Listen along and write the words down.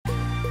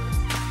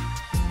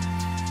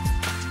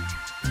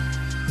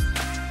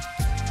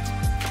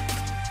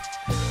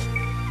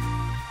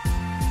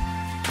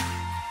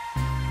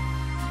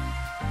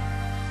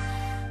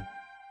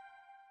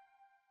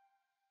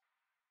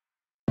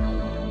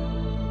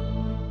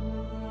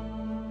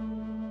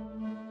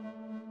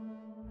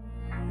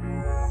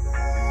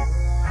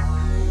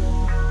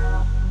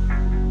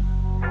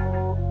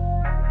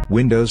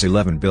Windows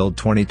 11 Build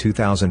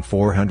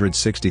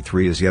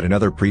 22463 is yet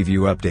another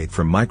preview update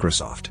from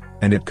Microsoft,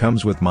 and it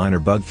comes with minor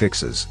bug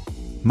fixes.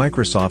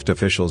 Microsoft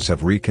officials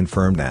have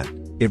reconfirmed that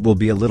it will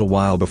be a little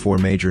while before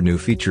major new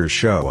features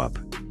show up.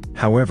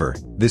 However,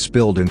 this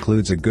build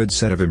includes a good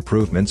set of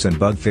improvements and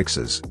bug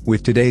fixes.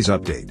 With today's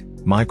update,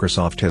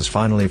 Microsoft has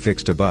finally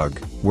fixed a bug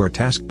where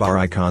taskbar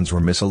icons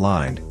were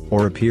misaligned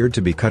or appeared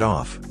to be cut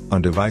off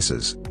on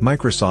devices.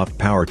 Microsoft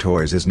Power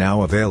Toys is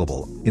now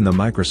available in the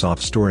Microsoft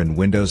Store in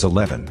Windows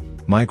 11.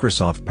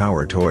 Microsoft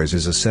Power Toys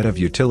is a set of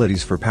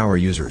utilities for power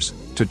users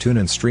to tune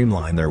and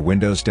streamline their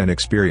Windows 10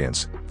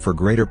 experience for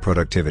greater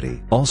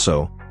productivity.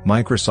 Also,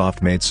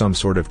 Microsoft made some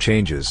sort of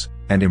changes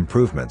and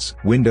improvements.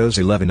 Windows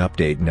 11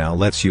 Update now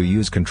lets you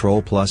use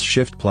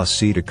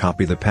Ctrl+Shift+C to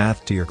copy the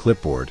path to your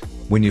clipboard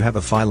when you have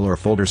a file or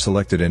folder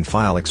selected in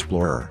File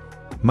Explorer.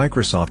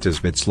 Microsoft is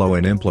a bit slow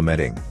in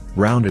implementing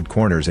rounded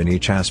corners in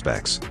each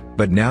aspects,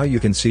 but now you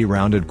can see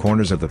rounded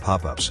corners of the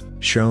pop-ups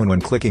shown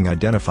when clicking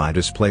Identify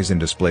Displays in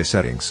Display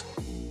Settings.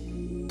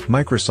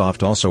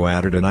 Microsoft also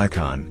added an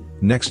icon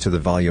next to the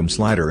volume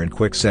slider in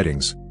Quick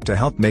Settings to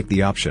help make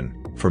the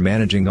option for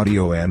managing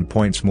audio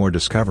endpoints more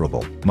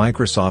discoverable.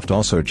 Microsoft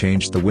also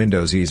changed the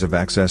Windows Ease of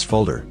Access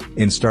folder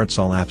in Starts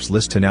All Apps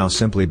list to now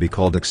simply be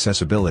called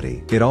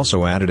Accessibility. It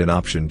also added an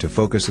option to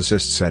Focus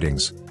Assist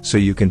settings, so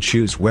you can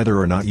choose whether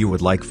or not you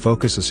would like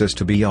Focus Assist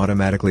to be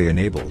automatically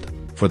enabled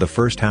for the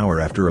first hour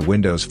after a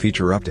Windows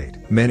feature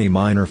update. Many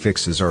minor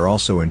fixes are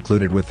also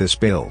included with this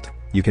build.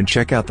 You can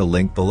check out the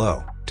link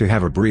below to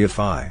have a brief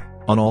eye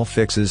on all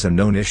fixes and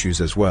known issues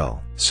as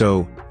well.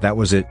 So, that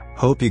was it.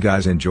 Hope you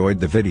guys enjoyed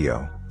the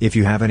video. If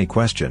you have any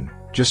question,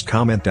 just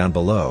comment down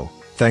below.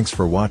 Thanks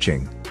for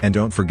watching, and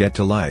don't forget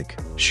to like,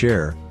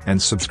 share, and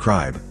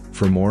subscribe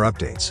for more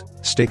updates.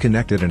 Stay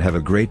connected and have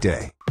a great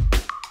day.